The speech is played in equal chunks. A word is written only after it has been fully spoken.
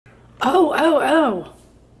Oh, oh, oh.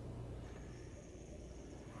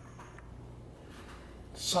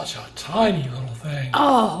 Such a tiny little thing.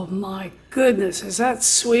 Oh my goodness, is that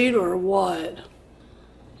sweet or what?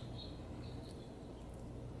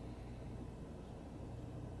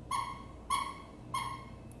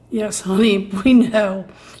 Yes, honey, we know.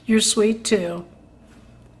 You're sweet too.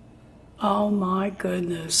 Oh my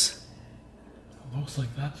goodness. It looks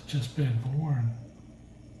like that's just been born.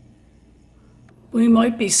 We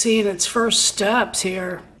might be seeing its first steps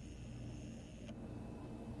here.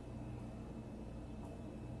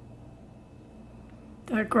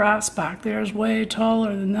 That grass back there is way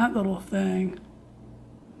taller than that little thing.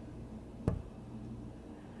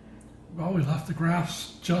 Well, we left the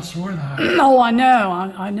grass just for that. Oh, I know,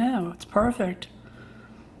 I know. It's perfect.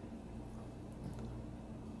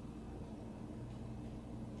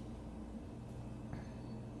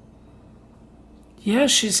 Yeah,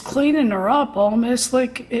 she's cleaning her up almost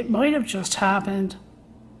like it might have just happened.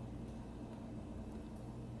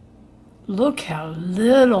 Look how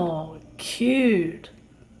little, cute.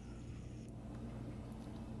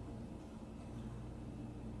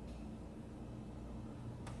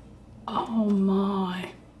 Oh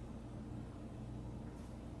my.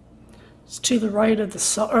 It's to the right of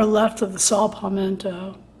the or left of the saw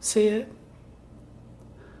palmetto. See it?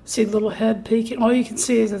 See the little head peeking? All you can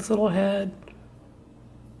see is its little head.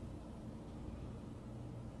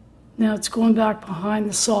 Now it's going back behind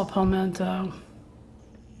the saw palmetto.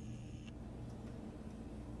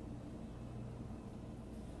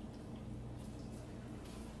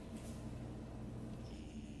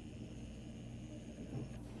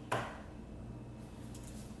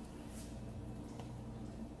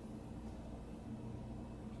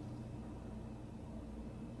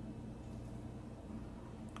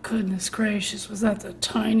 Goodness gracious, was that the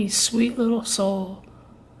tiny, sweet little soul?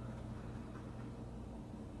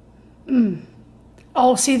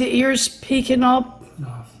 Oh, see the ears peeking up?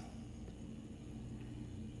 No.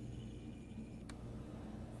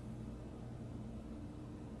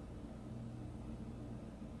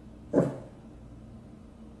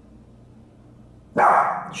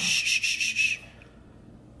 Shh.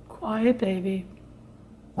 Quiet, baby.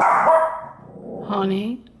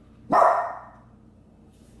 Honey.